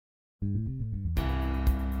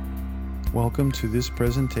Welcome to this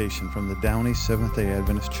presentation from the Downey Seventh-day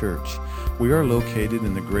Adventist Church. We are located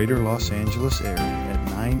in the greater Los Angeles area at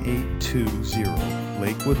 9820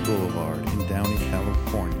 Lakewood Boulevard in Downey,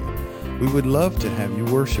 California. We would love to have you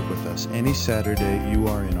worship with us any Saturday you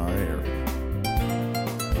are in our area.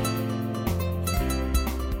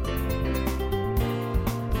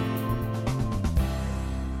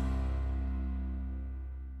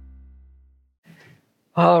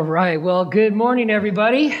 All right, well, good morning,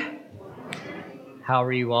 everybody. How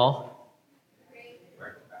are you all?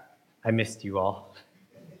 I missed you all.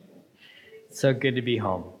 So good to be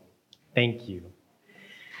home. Thank you.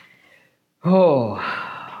 Oh,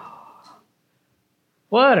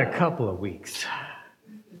 what a couple of weeks.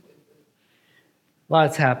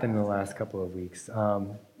 Lots happened in the last couple of weeks.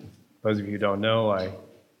 Those of you who don't know, I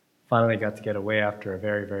finally got to get away after a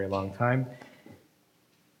very, very long time.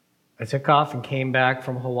 I took off and came back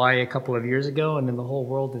from Hawaii a couple of years ago, and then the whole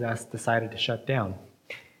world decided to shut down.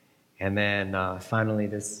 And then finally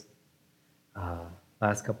this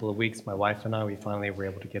last couple of weeks, my wife and I, we finally were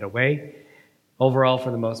able to get away. Overall, for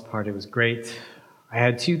the most part, it was great. I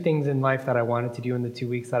had two things in life that I wanted to do in the 2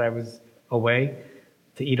 weeks that I was away: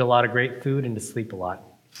 to eat a lot of great food and to sleep a lot.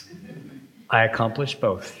 I accomplished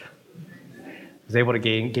both. I was able to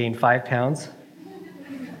gain 5 pounds.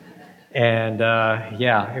 And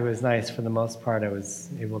yeah, it was nice. For the most part, I was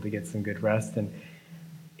able to get some good rest. And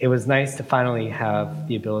it was nice to finally have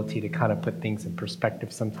the ability to kind of put things in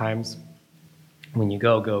perspective sometimes. When you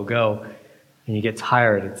go, and you get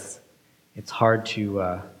tired, it's hard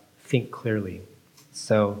to think clearly.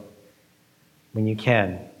 So when you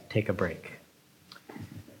can, take a break.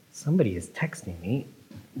 Somebody is texting me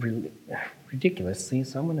ridiculously,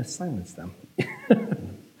 so I'm going to silence them.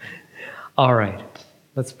 All right.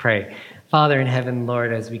 Let's pray. Father in heaven,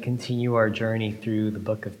 Lord, as we continue our journey through the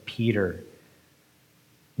book of Peter,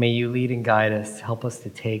 may you lead and guide us. Help us to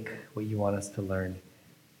take what you want us to learn.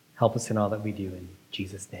 Help us in all that we do. In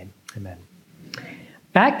Jesus' name, amen.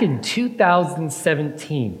 Back in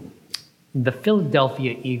 2017, the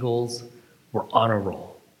Philadelphia Eagles were on a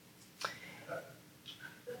roll.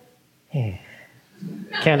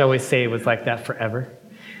 Can't always say it was like that forever.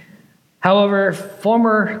 However,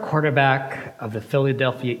 former quarterback of the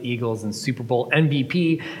Philadelphia Eagles and Super Bowl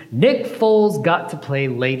MVP, Nick Foles, got to play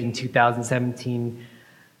late in 2017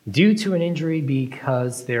 due to an injury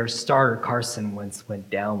because their starter, Carson Wentz,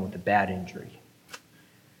 went down with a bad injury.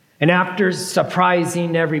 And after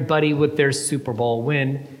surprising everybody with their Super Bowl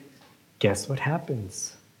win, guess what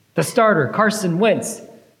happens? The starter, Carson Wentz,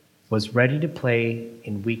 was ready to play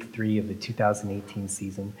in Week 3 of the 2018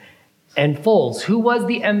 season. And Foles, who was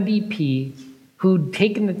the MVP, who'd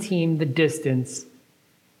taken the team the distance,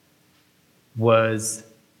 was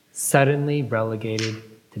suddenly relegated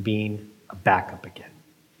to being a backup again.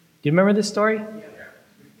 Do you remember this story?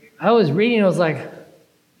 I was reading, I was like,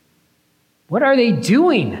 what are they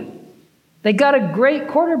doing? They got a great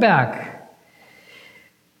quarterback.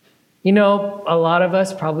 You know, a lot of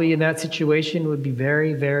us probably in that situation would be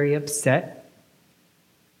very, very upset.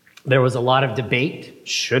 There was a lot of debate.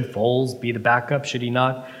 Should Foles be the backup? Should he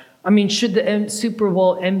not? I mean, should the Super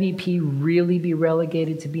Bowl MVP really be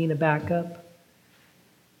relegated to being a backup?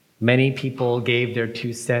 Many people gave their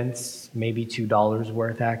 2 cents, maybe $2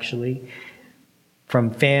 worth actually,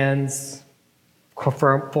 from fans,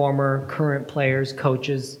 former, current players,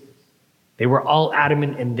 coaches. They were all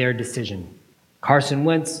adamant in their decision. Carson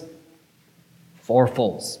Wentz or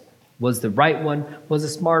Foles was the right one, was the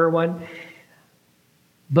smarter one.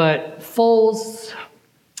 But Foles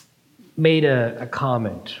made a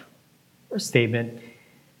comment or statement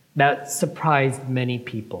that surprised many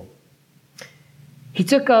people. He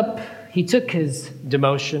took his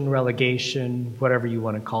demotion, relegation, whatever you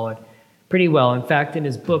want to call it, pretty well. In fact, in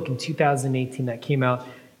his book in 2018 that came out,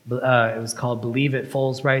 it was called Believe It,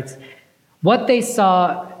 Foles writes, what they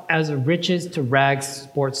saw as a riches to rags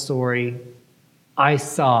sports story, I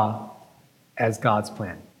saw as God's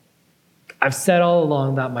plan. I've said all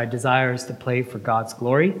along that my desire is to play for God's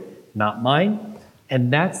glory, not mine,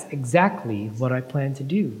 and that's exactly what I plan to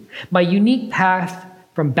do. My unique path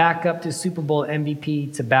from backup to Super Bowl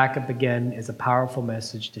MVP to backup again is a powerful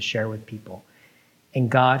message to share with people, and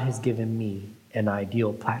God has given me an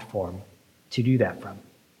ideal platform to do that from.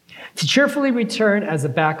 To cheerfully return as a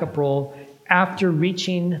backup role after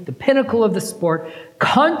reaching the pinnacle of the sport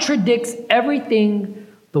contradicts everything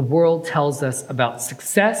the world tells us about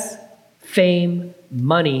success, fame,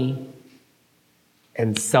 money,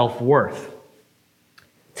 and self-worth.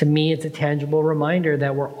 To me, it's a tangible reminder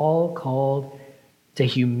that we're all called to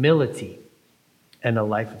humility and a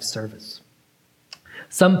life of service.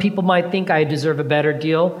 Some people might think I deserve a better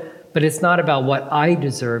deal, but it's not about what I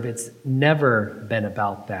deserve. It's never been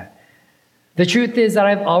about that. The truth is that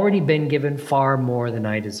I've already been given far more than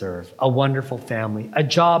I deserve. A wonderful family, a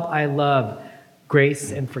job I love,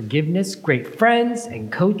 grace and forgiveness, great friends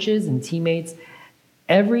and coaches and teammates.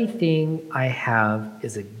 Everything I have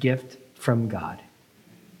is a gift from God,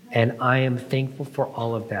 and I am thankful for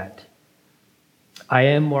all of that. I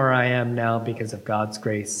am where I am now because of God's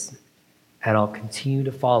grace, and I'll continue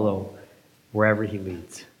to follow wherever he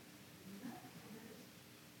leads.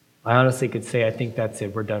 I honestly could say, I think that's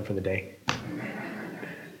it. We're done for the day.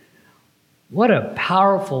 What a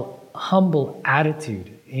powerful, humble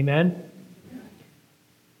attitude. Amen?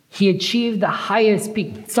 He achieved the highest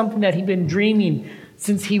peak, something that he'd been dreaming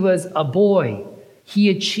since he was a boy. He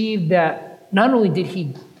achieved that. Not only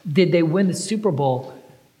did they win the Super Bowl,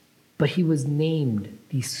 but he was named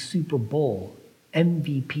the Super Bowl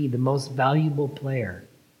MVP, the most valuable player.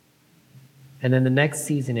 And then the next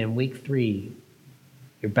season in week 3,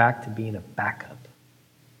 you're back to being a backup.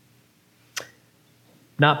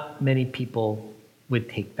 Not many people would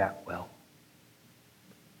take that well.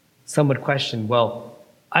 Some would question, well,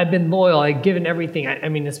 I've been loyal, I've given everything. I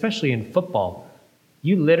mean, especially in football,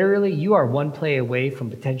 you are one play away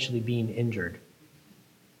from potentially being injured.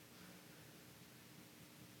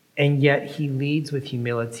 And yet he leads with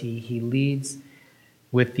humility. He leads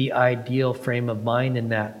with the ideal frame of mind in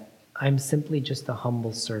that I'm simply just a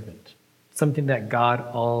humble servant, something that God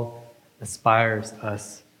all aspires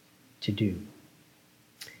us to do.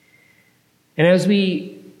 And as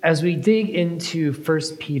we dig into 1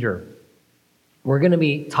 Peter, we're going to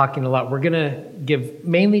be talking a lot. We're going to give,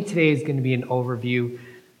 mainly today is going to be an overview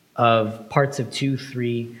of parts of 2,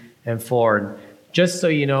 3, and 4. And just so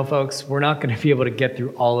you know, folks, we're not going to be able to get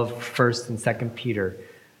through all of 1st and 2nd Peter.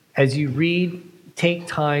 As you read, take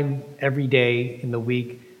time every day in the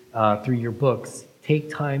week through your books.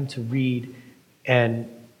 Take time to read and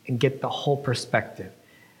get the whole perspective.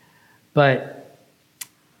 But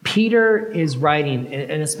Peter is writing,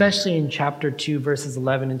 and especially in chapter 2, verses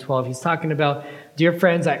 11 and 12, he's talking about, dear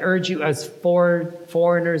friends, I urge you as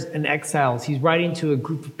foreigners and exiles. He's writing to a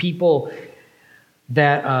group of people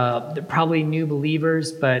that they're probably new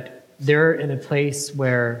believers, but they're in a place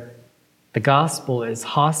where the gospel is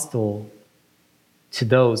hostile to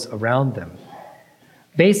those around them.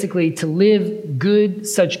 Basically, to live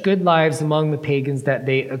such good lives among the pagans that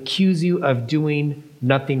they accuse you of doing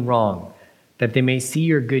nothing wrong, that they may see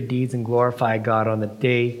your good deeds and glorify God on the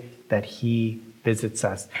day that he visits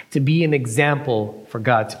us. To be an example for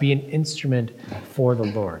God, to be an instrument for the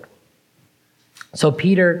Lord. So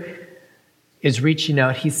Peter is reaching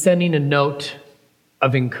out. He's sending a note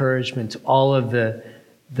of encouragement to all of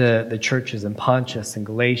the churches in Pontus and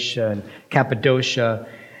Galatia and Cappadocia.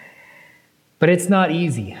 But it's not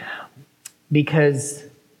easy because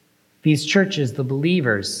these churches, the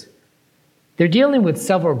believers, they're dealing with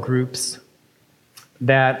several groups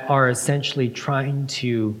that are essentially trying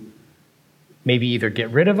to maybe either get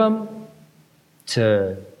rid of them,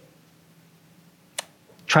 to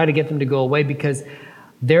try to get them to go away, because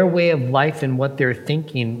their way of life and what they're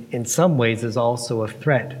thinking in some ways is also a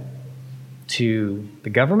threat to the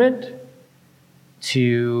government,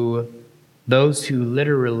 to those who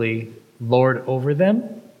literally lord over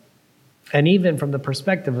them, and even from the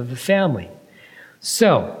perspective of the family.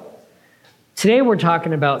 So, today we're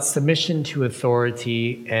talking about submission to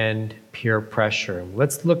authority and peer pressure.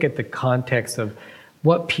 Let's look at the context of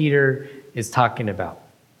what Peter is talking about.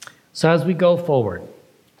 So as we go forward,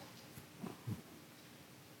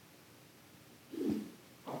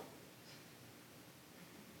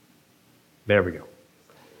 there we go.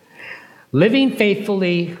 Living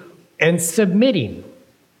faithfully and submitting.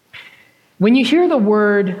 When you hear the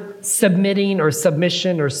word submitting or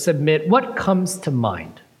submission or submit, what comes to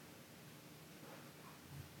mind?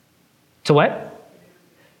 To what?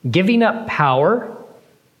 Giving up power.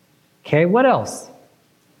 Okay, what else?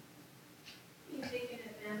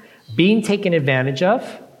 Being taken advantage of.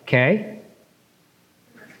 Okay.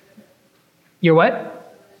 You're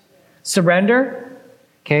what? Surrender.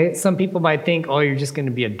 Okay, some people might think, oh, you're just going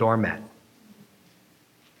to be a doormat.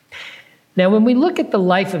 Now, when we look at the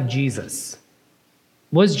life of Jesus,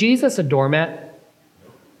 was Jesus a doormat?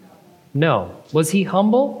 No. Was he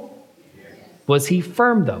humble? Was he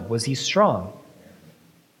firm, though? Was he strong?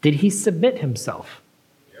 Did he submit himself?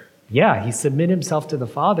 Yeah, he submitted himself to the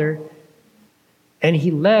Father, and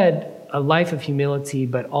he led a life of humility,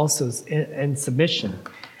 but also in submission.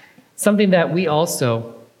 Something that we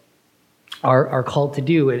also are called to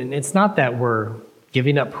do. And it's not that we're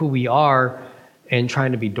giving up who we are and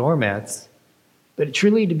trying to be doormats, But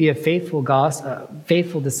truly to be a faithful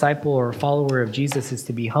disciple or follower of Jesus is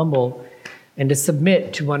to be humble and to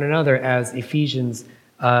submit to one another, as Ephesians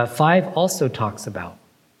 5 also talks about.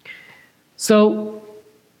 So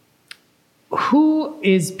who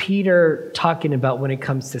is Peter talking about when it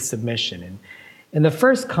comes to submission? And in the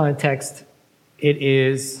first context, it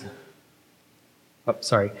is,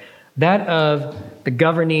 that of the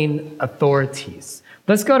governing authorities.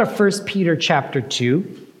 Let's go to 1 Peter chapter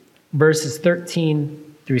 2, verses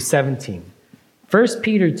 13 through 17. 1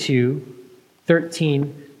 Peter 2,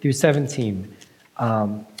 13 through 17.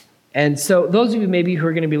 And so those of you maybe who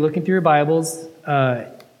are going to be looking through your Bibles,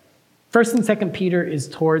 1st and 2nd Peter is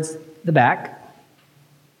towards the back,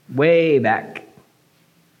 way back.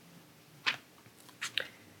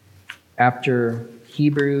 After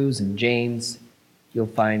Hebrews and James, you'll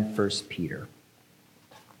find 1 Peter.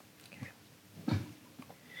 Okay.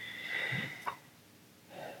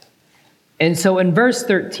 And so in verse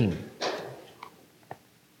 13,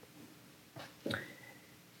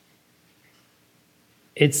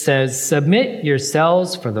 it says, "Submit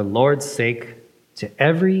yourselves for the Lord's sake to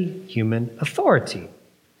every human authority,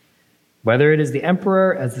 whether it is the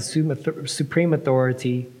emperor as the supreme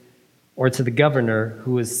authority, or to the governor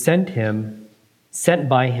who is sent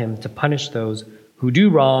by him to punish those who do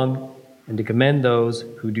wrong and to commend those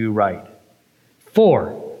who do right.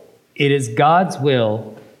 For it is God's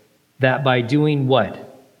will that by doing what?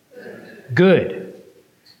 Good,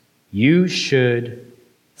 you should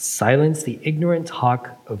silence the ignorant talk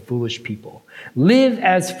of foolish people. Live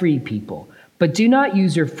as free people, but do not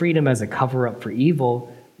use your freedom as a cover-up for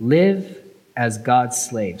evil. Live as God's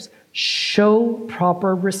slaves. Show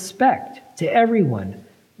proper respect to everyone.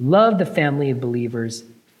 Love the family of believers.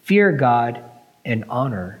 Fear God and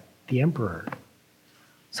honor the emperor."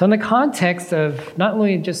 So in the context of not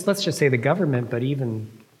only let's just say the government, but even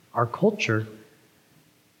our culture,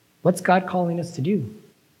 what's God calling us to do?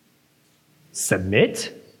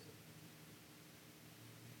 Submit?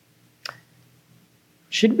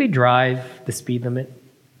 Should we drive the speed limit?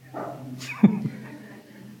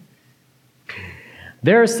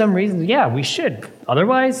 There are some reasons, yeah, we should.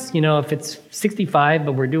 Otherwise, if it's 65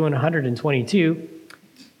 but we're doing 122,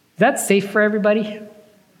 is that safe for everybody?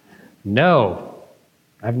 No,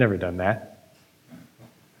 I've never done that.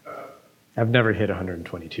 I've never hit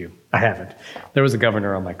 122. I haven't. There was a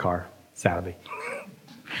governor on my car, sadly.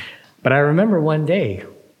 But I remember one day,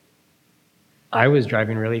 I was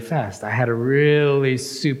driving really fast. I had a really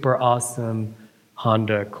super awesome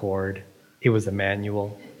Honda Accord. It was a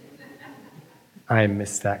manual. I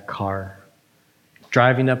missed that car.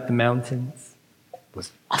 Driving up the mountains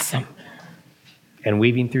was awesome. And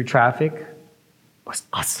weaving through traffic was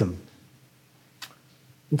awesome.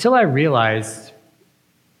 Until I realized,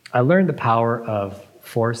 I learned the power of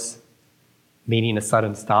force, meaning a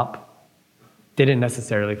sudden stop. Didn't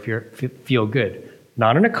necessarily feel good.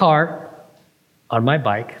 Not in a car, on my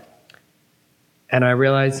bike. And I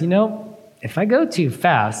realized, if I go too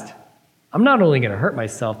fast, I'm not only going to hurt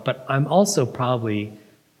myself, but I'm also probably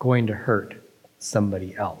going to hurt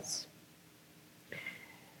somebody else.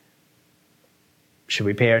 Should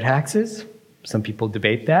we pay our taxes? Some people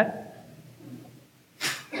debate that.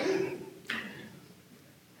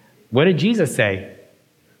 What did Jesus say?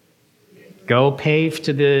 Go pay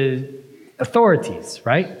to the authorities,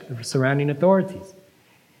 right? The surrounding authorities.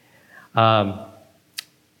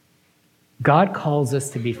 God calls us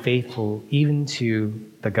to be faithful even to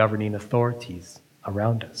the governing authorities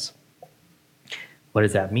around us. What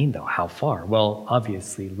does that mean, though? How far? Well,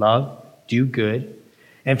 obviously, love, do good.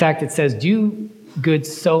 In fact, it says do good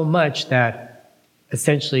so much that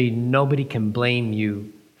essentially nobody can blame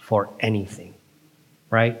you for anything,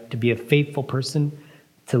 right? To be a faithful person,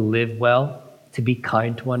 to live well, to be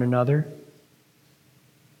kind to one another.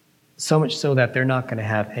 So much so that they're not going to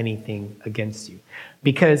have anything against you.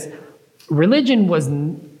 Because religion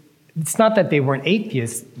it's not that they weren't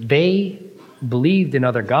atheists. They believed in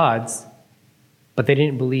other gods, but they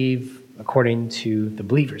didn't believe according to the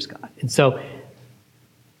believer's God. And so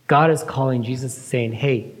God is calling, Jesus is saying,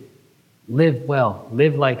 hey, live well,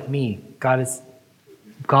 live like me.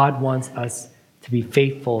 God wants us to be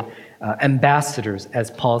faithful ambassadors, as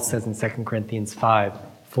Paul says in 2 Corinthians 5,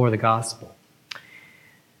 for the gospel.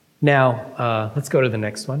 Now, let's go to the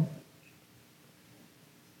next one.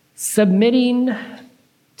 Submitting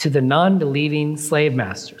to the non-believing slave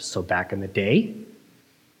masters. So back in the day,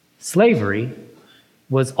 slavery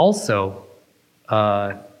was also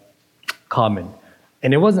common.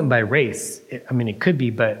 And it wasn't by race. It could be,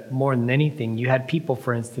 but more than anything, you had people,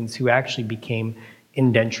 for instance, who actually became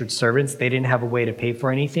indentured servants. They didn't have a way to pay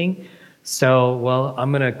for anything. So, well,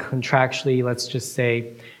 I'm going to contractually, let's just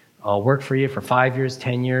say, I'll work for you for 5 years,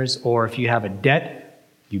 10 years, or if you have a debt,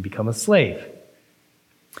 you become a slave.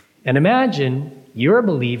 And imagine you're a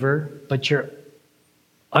believer, but you're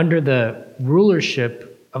under the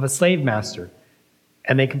rulership of a slave master,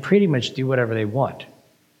 and they can pretty much do whatever they want.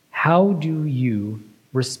 How do you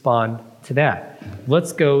respond to that?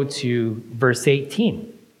 Let's go to verse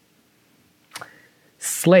 18.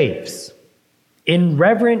 Slaves, in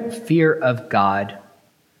reverent fear of God,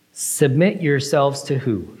 submit yourselves to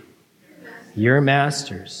who? Your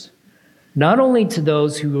masters. Not only to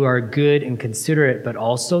those who are good and considerate, but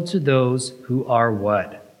also to those who are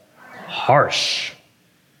what? Harsh.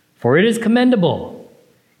 For it is commendable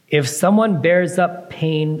if someone bears up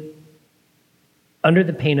pain under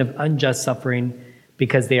the pain of unjust suffering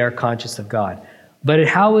because they are conscious of God. But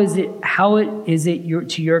how is it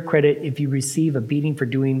to your credit if you receive a beating for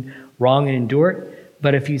doing wrong and endure it?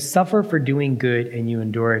 But if you suffer for doing good and you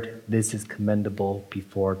endure it, this is commendable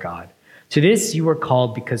before God. To this you were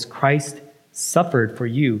called because Christ suffered for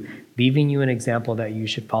you, leaving you an example that you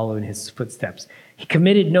should follow in his footsteps. He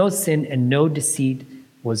committed no sin, and no deceit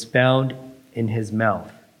was found in his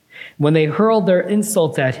mouth. When they hurled their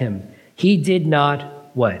insults at him, he did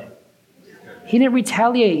not what? He didn't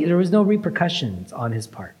retaliate. There was no repercussions on his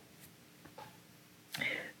part.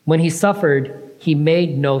 When he suffered, he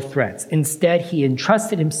made no threats. Instead, he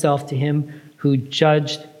entrusted himself to him who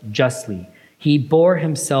judged justly. He bore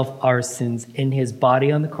himself our sins in his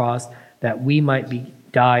body on the cross, that we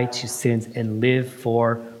might die to sins and live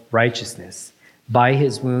for righteousness. By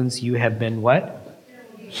his wounds you have been what?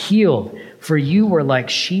 Healed. For you were like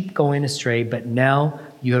sheep going astray, but now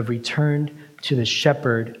you have returned to the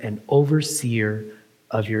shepherd and overseer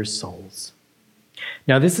of your souls.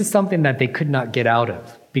 Now, this is something that they could not get out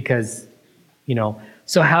of because,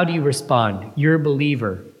 so how do you respond? You're a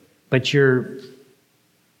believer, but you're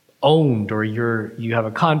owned or you have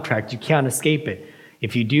a contract. You can't escape it.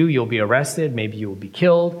 If you do, you'll be arrested. Maybe you will be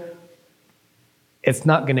killed. It's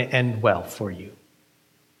not going to end well for you.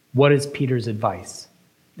 What is Peter's advice?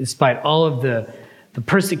 Despite all of the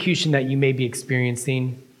persecution that you may be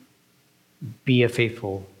experiencing, be a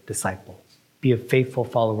faithful disciple. Be a faithful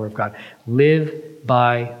follower of God. Live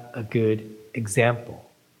by a good example.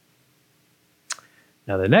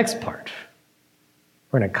 Now, the next part,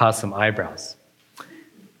 we're going to cause some eyebrows.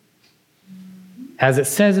 As it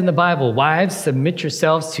says in the Bible, wives, submit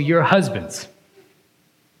yourselves to your husbands.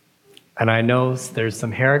 And I know there's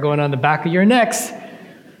some hair going on the back of your necks.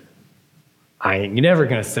 I ain't never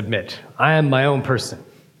going to submit. I am my own person.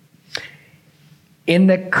 In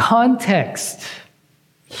the context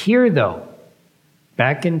here, though,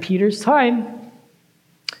 back in Peter's time,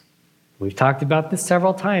 we've talked about this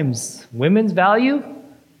several times. Women's value,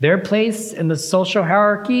 their place in the social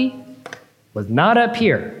hierarchy was not up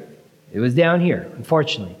here. It was down here,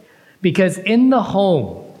 unfortunately. Because in the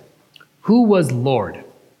home, who was Lord?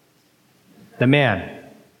 The man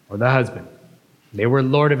or the husband. They were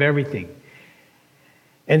Lord of everything.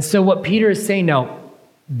 And so what Peter is saying now,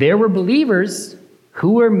 there were believers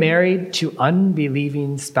who were married to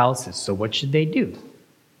unbelieving spouses. So what should they do?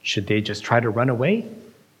 Should they just try to run away?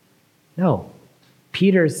 No.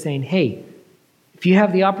 Peter is saying, hey, if you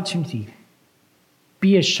have the opportunity,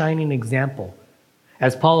 be a shining example.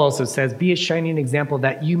 As Paul also says, be a shining example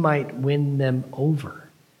that you might win them over.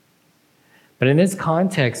 But in this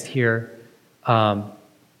context here, a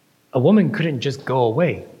woman couldn't just go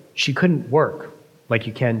away. She couldn't work like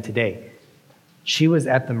you can today. She was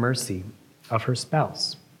at the mercy of her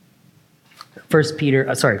spouse. 1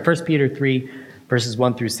 Peter 3, verses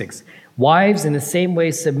 1 through 6. Wives, in the same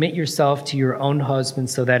way, submit yourself to your own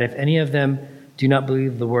husbands, so that if any of them do not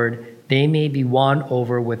believe the word, they may be won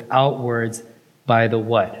over without words by the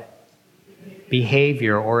what?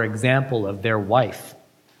 Behavior or example of their wife.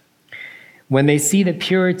 When they see the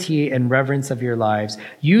purity and reverence of your lives,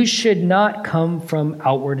 you should not come from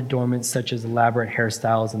outward adornments such as elaborate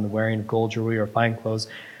hairstyles and the wearing of gold jewelry or fine clothes.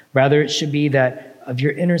 Rather, it should be that of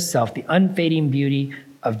your inner self, the unfading beauty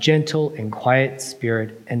of gentle and quiet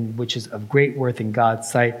spirit, and which is of great worth in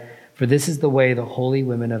God's sight. For this is the way the holy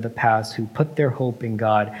women of the past who put their hope in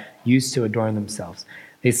God used to adorn themselves.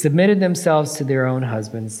 They submitted themselves to their own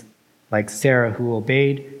husbands, like Sarah, who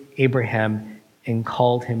obeyed Abraham and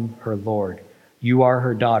called him her Lord. You are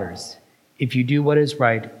her daughters, if you do what is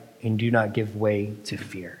right and do not give way to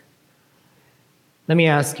fear. Let me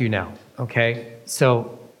ask you now, okay?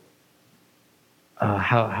 So,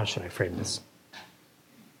 how should I frame this?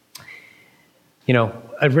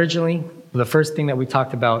 Originally, the first thing that we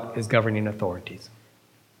talked about is governing authorities.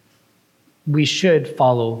 we should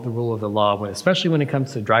follow the rule of the law, especially when it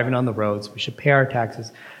comes to driving on the roads. We should pay our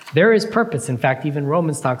taxes. There is purpose. In fact, even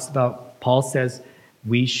Romans talks about, Paul says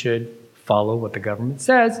we should follow what the government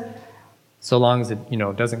says, so long as it,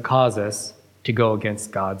 doesn't cause us to go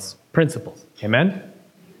against God's principles. Amen?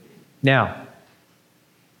 Now,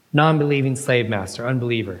 non-believing slave master,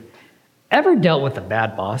 unbeliever. Ever dealt with a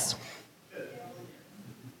bad boss?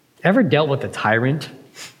 Ever dealt with a tyrant?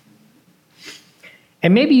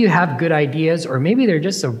 And maybe you have good ideas, or maybe they're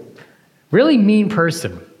just a really mean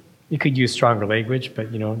person. You could use stronger language,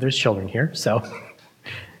 but there's children here, so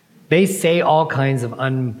they say all kinds of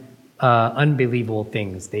unbelievable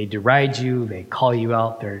things. They deride you, they call you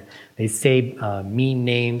out, they say mean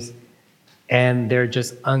names, and they're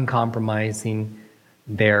just uncompromising.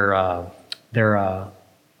 They're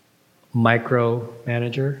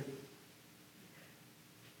micromanager.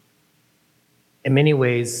 In many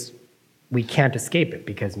ways, we can't escape it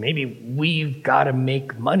because maybe we've got to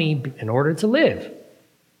make money in order to live.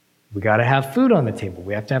 We got to have food on the table.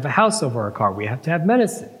 We have to have a house over our car. We have to have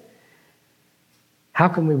medicine. How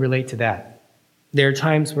can we relate to that? There are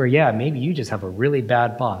times where, maybe you just have a really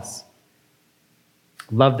bad boss.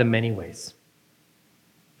 Love them anyways.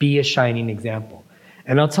 Be a shining example.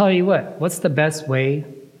 And I'll tell you what's the best way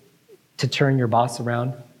to turn your boss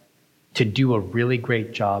around? To do a really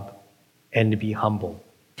great job and to be humble.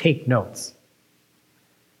 Take notes.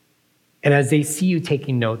 And as they see you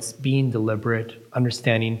taking notes, being deliberate,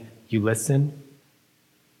 understanding, you listen,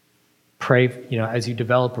 pray, as you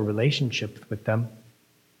develop a relationship with them,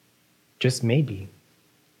 just maybe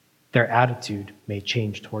their attitude may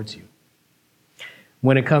change towards you.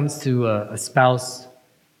 When it comes to a spouse,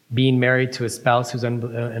 being married to a spouse who's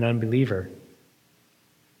an unbeliever,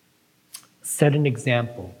 set an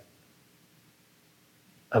example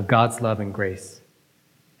of God's love and grace,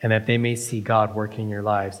 and that they may see God working in your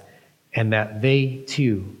lives, and that they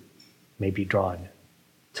too may be drawn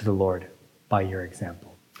to the Lord by your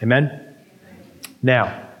example. Amen?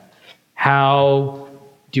 Now, how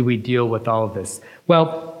do we deal with all of this?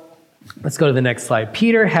 Well, let's go to the next slide.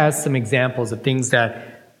 Peter has some examples of things that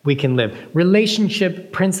we can live.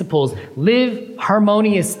 Relationship principles. Live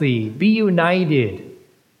harmoniously. Be united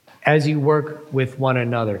as you work with one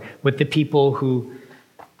another, with the people who...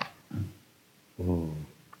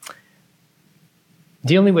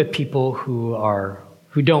 Dealing with people who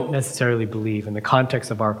don't necessarily believe in the context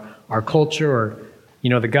of our culture or,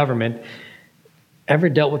 the government. Ever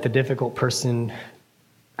dealt with a difficult person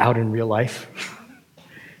out in real life?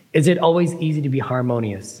 Is it always easy to be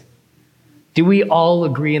harmonious? Do we all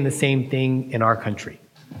agree in the same thing in our country?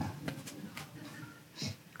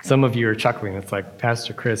 Some of you are chuckling. It's like,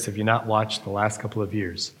 Pastor Chris, have you not watched the last couple of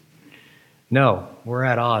years? No, we're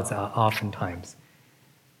at odds oftentimes.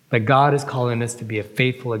 But God is calling us to be a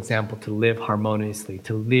faithful example, to live harmoniously,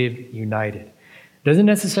 to live united. Doesn't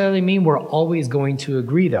necessarily mean we're always going to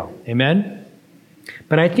agree, though. Amen?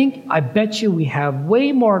 But I bet you we have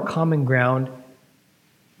way more common ground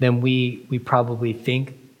than we probably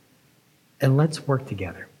think. And let's work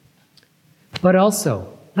together. But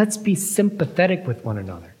also, let's be sympathetic with one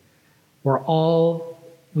another.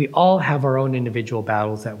 We all have our own individual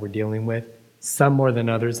battles that we're dealing with, some more than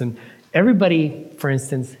others. And everybody, for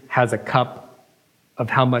instance, has a cup of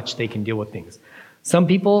how much they can deal with things. Some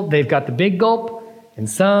people, they've got the big gulp, and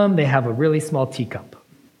some, they have a really small teacup.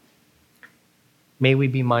 May we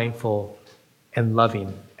be mindful and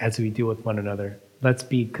loving as we deal with one another. Let's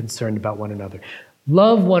be concerned about one another.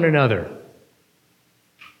 Love one another.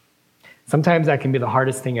 Sometimes that can be the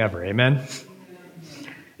hardest thing ever, amen?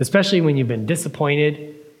 Especially when you've been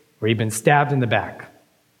disappointed or you've been stabbed in the back.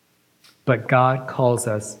 But God calls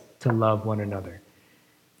us to love one another,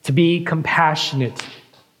 to be compassionate,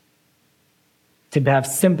 to have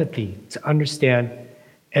sympathy, to understand,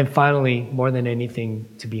 and finally, more than anything,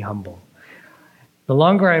 to be humble. The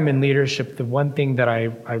longer I'm in leadership, the one thing that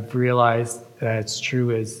I've realized that's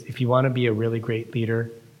true is if you want to be a really great leader,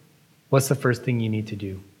 what's the first thing you need to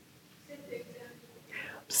do?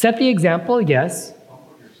 Set the example, yes,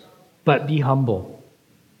 but be humble.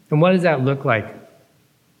 And what does that look like?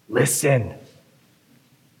 Listen.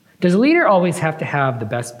 Does a leader always have to have the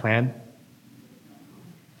best plan?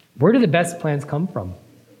 Where do the best plans come from?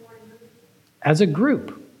 As a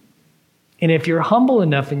group. And if you're humble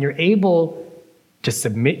enough and you're able to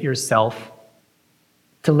submit yourself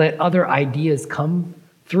to let other ideas come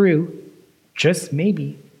through, just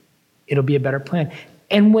maybe it'll be a better plan.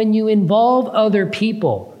 And when you involve other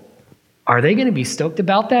people, are they going to be stoked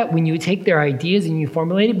about that when you take their ideas and you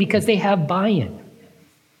formulate it? Because they have buy-in.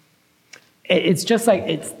 It's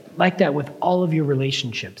like that with all of your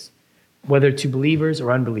relationships. whether to believers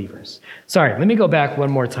or unbelievers. Sorry, let me go back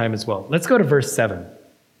one more time as well. Let's go to verse 7.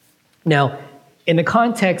 Now, in the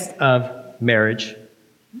context of marriage,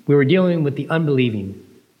 we were dealing with the unbelieving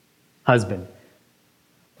husband.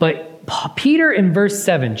 But Peter in verse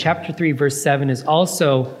 7, chapter 3, verse 7, is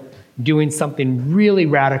also doing something really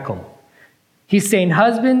radical. He's saying,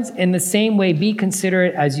 husbands, in the same way, be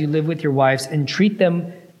considerate as you live with your wives and treat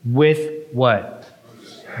them with what?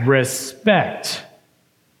 Respect.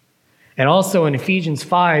 And also in Ephesians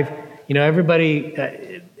 5,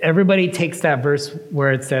 everybody takes that verse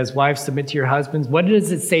where it says, wives, submit to your husbands. What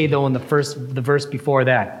does it say, though, in the verse before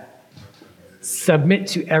that? Submit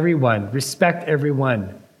to everyone. Respect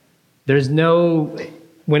everyone. There's no...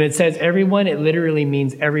 When it says everyone, it literally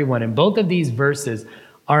means everyone. And both of these verses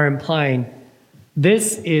are implying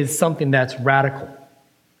this is something that's radical.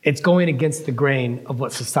 It's going against the grain of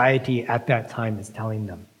what society at that time is telling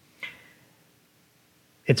them.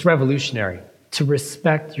 It's revolutionary. To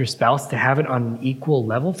respect your spouse, to have it on an equal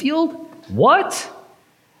level field? What?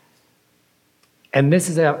 And this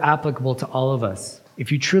is applicable to all of us.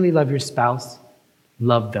 If you truly love your spouse,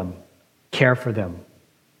 love them. Care for them.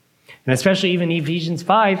 And especially even Ephesians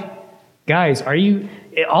 5, guys,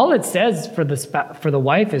 all it says for the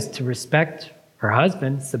wife is to respect her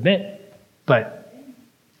husband, submit. But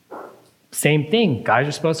same thing, guys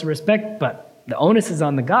are supposed to respect, but the onus is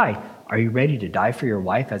on the guy. Are you ready to die for your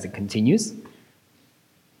wife as it continues?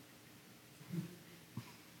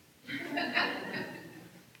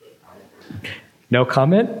 No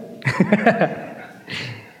comment?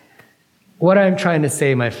 What I'm trying to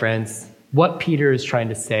say, my friends, what Peter is trying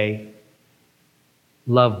to say,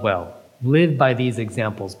 love well. Live by these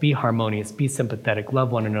examples. Be harmonious. Be sympathetic.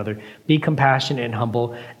 Love one another. Be compassionate and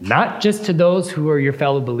humble, not just to those who are your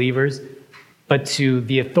fellow believers, but to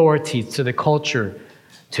the authorities, to the culture,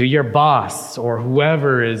 to your boss, or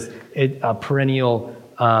whoever is a perennial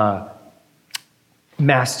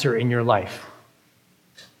master in your life.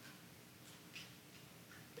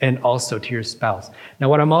 And also to your spouse. Now,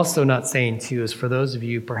 what I'm also not saying too is for those of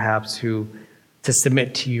you perhaps who to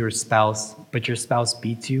submit to your spouse, but your spouse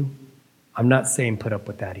beats you, I'm not saying put up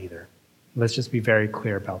with that either. Let's just be very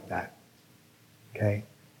clear about that. Okay?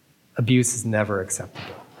 Abuse is never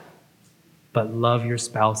acceptable. But love your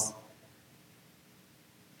spouse.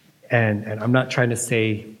 And I'm not trying to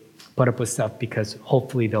say put up with stuff because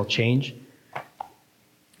hopefully they'll change.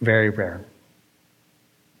 Very rare.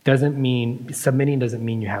 Submitting doesn't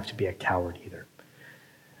mean you have to be a coward either.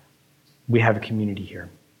 We have a community here,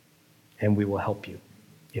 and we will help you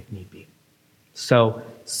if need be. So,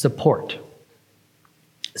 support.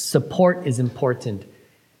 Support is important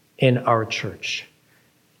in our church.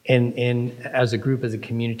 In as a group, as a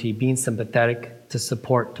community, being sympathetic, to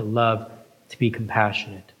support, to love, to be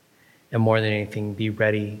compassionate, and more than anything, be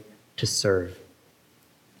ready to serve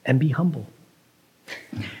and be humble.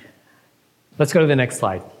 Let's go to the next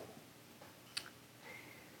slide.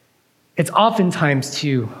 It's oftentimes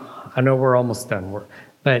too, I know we're almost done,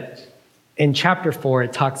 but in chapter 4,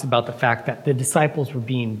 it talks about the fact that the disciples were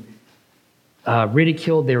being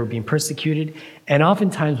ridiculed, they were being persecuted, and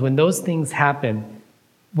oftentimes when those things happen,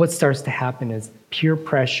 what starts to happen is peer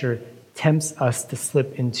pressure tempts us to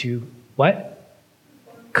slip into what?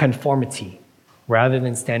 Conformity, rather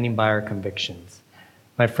than standing by our convictions.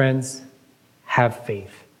 My friends, have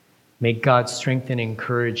faith. May God strengthen and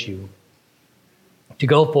encourage you to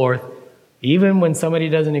go forth, even when somebody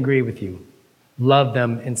doesn't agree with you. Love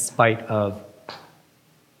them in spite of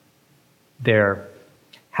their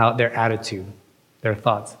attitude, their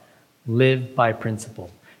thoughts. Live by principle.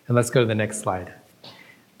 And let's go to the next slide.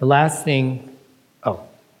 The last thing that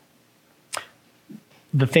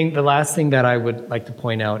I would like to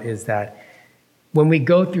point out is that when we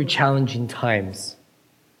go through challenging times,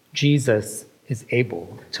 Jesus is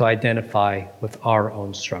able to identify with our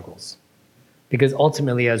own struggles. Because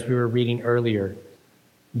ultimately, as we were reading earlier,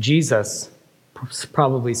 Jesus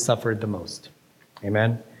probably suffered the most.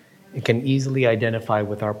 Amen? It can easily identify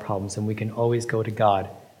with our problems, and we can always go to God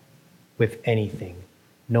with anything,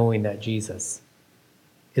 knowing that Jesus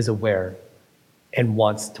is aware and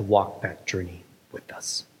wants to walk that journey with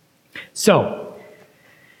us. So,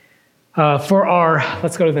 let's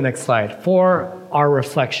go to the next slide. For our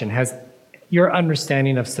reflection, has your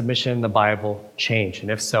understanding of submission in the Bible changed?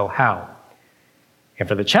 And if so, how? And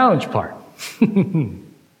for the challenge part,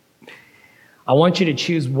 I want you to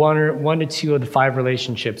choose one to two of the 5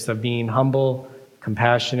 relationships of being humble,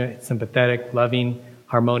 compassionate, sympathetic, loving,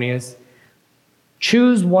 harmonious.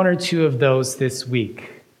 Choose 1 or 2 of those this week.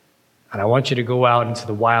 And I want you to go out into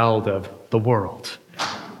the wild of the world.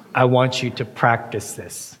 I want you to practice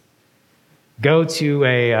this. Go to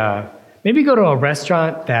a maybe go to a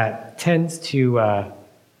restaurant that tends to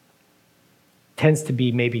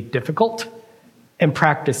be maybe difficult, and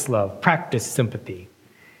practice love, practice sympathy.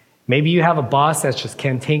 Maybe you have a boss that's just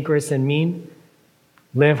cantankerous and mean.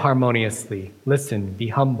 Live harmoniously, listen, be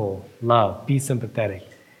humble, love, be sympathetic.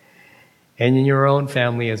 And in your own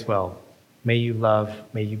family as well. May you love,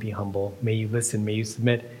 may you be humble, may you listen, may you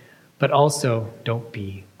submit, but also don't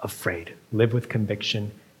be afraid. Live with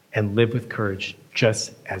conviction and live with courage,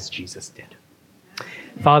 just as Jesus did.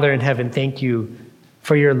 Father in heaven, thank you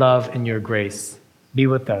for your love and your grace. Be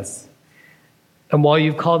with us. And while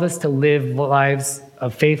you've called us to live lives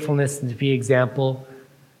of faithfulness and to be example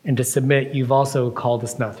and to submit, you've also called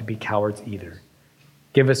us not to be cowards either.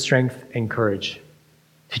 Give us strength and courage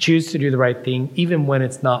to choose to do the right thing, even when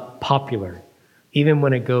it's not popular, even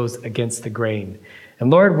when it goes against the grain. And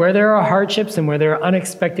Lord, where there are hardships and where there are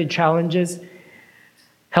unexpected challenges,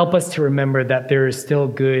 help us to remember that there is still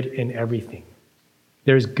good in everything.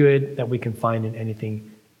 There's good that we can find in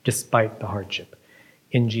anything despite the hardship.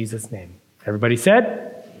 In Jesus' name. Everybody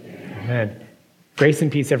said? Amen. Grace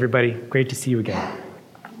and peace, everybody. Great to see you again.